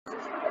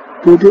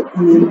Today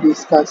we will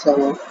discuss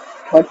about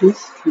what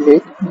is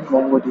late in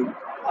MongoDB.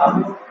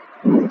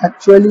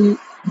 Actually,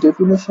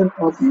 definition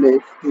of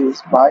late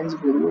is binds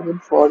variable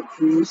for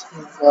use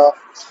in the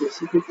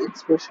specific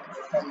expression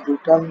and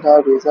return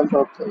the result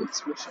of the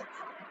expression.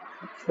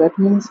 That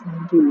means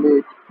into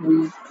late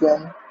we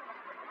can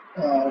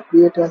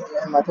create a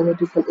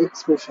mathematical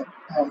expression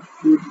and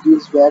it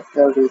gives back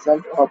the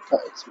result of the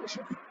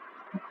expression.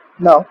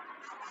 Now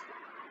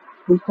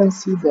we can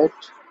see that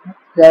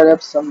here are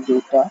some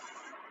data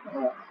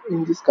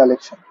in this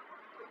collection.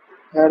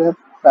 Here are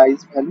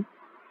price value,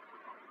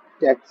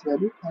 tax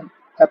value and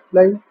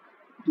apply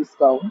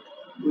discount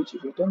which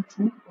return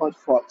true or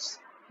false.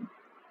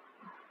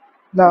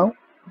 Now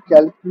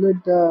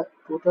calculate the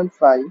total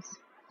price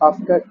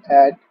after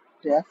add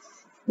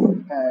tax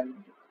and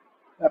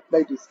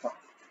apply discount.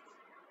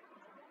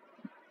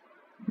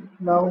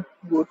 Now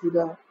go to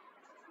the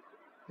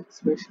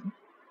expression.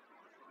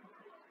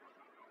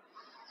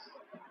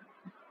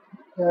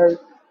 Here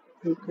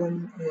you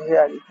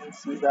can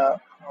see the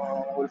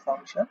whole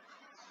function.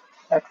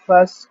 At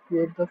first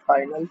create the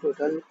final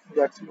total,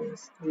 that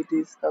means it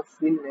is the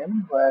field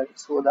name where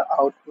show the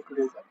output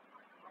result.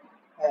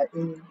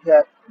 In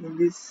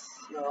this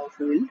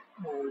field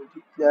we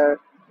declare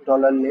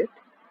dollar late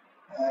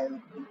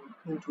and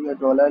into the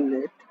dollar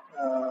late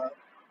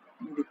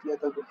declare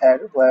the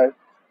head where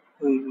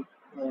we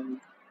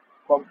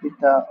complete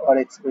the our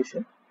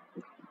expression.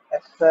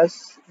 At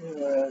first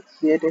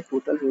create a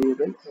total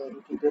variable.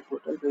 Into the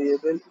total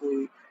variable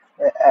we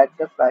add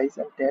the price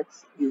and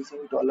tax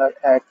using dollar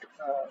at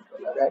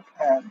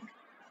and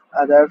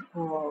other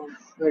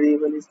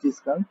variable is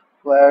discount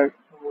where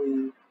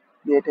we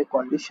create a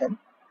condition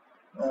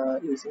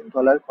using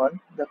 $con.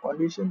 The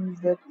condition is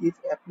that if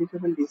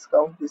applicable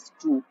discount is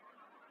true,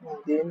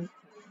 then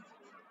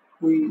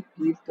we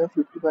give the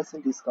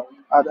 50% discount.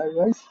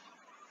 Otherwise,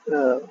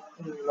 uh,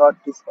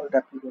 not discount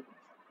applicable.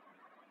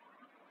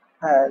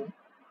 And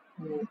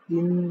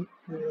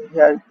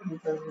here you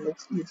can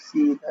next you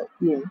see the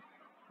in.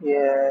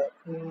 Yeah,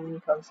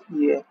 in comes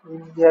in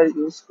here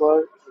used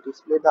for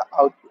display the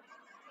output.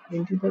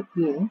 Into the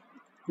in,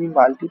 we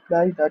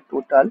multiply the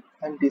total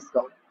and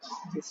discount.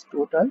 This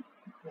total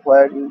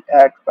where we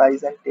add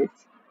price and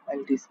tax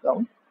and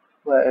discount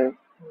where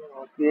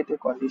create a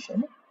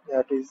condition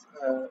that is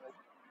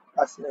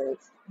as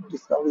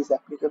discount is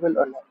applicable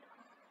or not,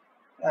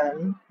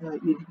 and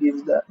it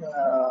gives the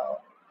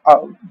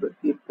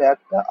give back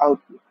the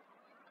output.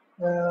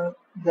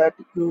 That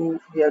you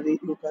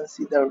can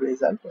see the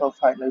result of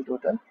final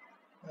total.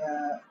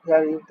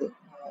 Here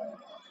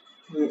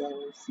we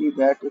can see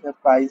that the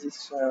price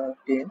is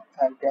 10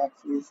 and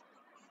tax is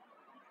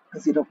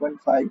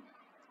 0.5.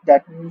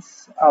 That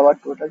means our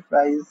total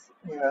price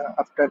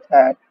after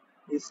add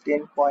is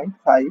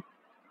 10.5.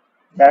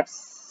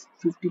 That's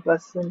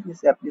 50%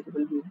 is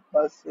applicable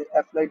because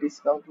apply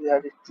discount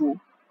here is true.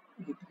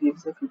 It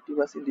gives a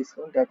 50%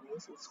 discount. That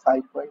means it's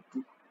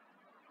 5.2.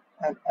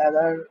 And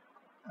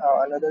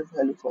another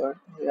value for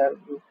here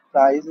if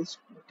price is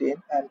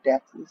 10 and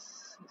tax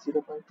is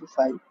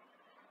 0.25.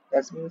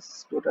 That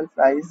means total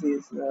price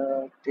is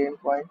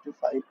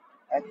 10.25,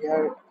 and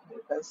here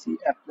you can see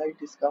applied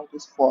discount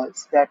is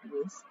false. That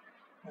means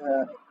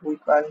we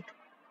can't.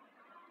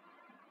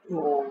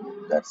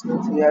 That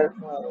means here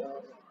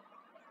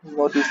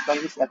no discount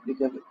is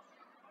applicable.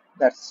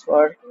 That's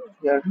for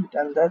here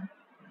return the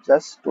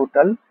just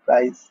total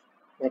price,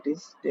 that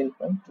is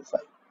 10.25.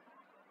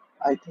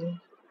 I think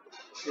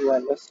you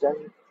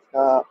understand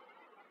the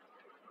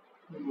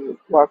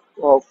work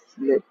of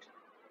late.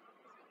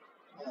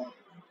 Uh,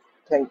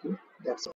 Thank you. That's all.